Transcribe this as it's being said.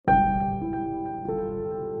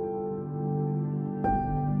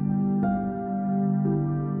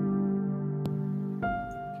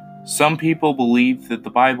Some people believe that the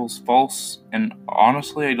Bible's false, and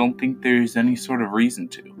honestly, I don't think there's any sort of reason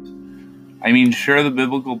to. I mean, sure, the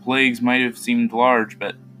biblical plagues might have seemed large,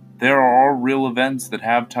 but there are all real events that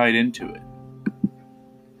have tied into it.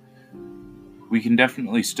 We can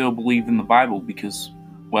definitely still believe in the Bible because,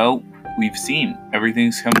 well, we've seen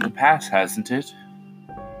everything's come to pass, hasn't it?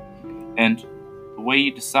 And the way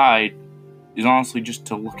you decide is honestly just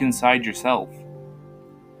to look inside yourself.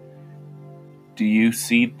 Do you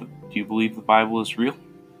believe the Bible is real?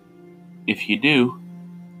 If you do,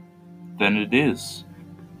 then it is.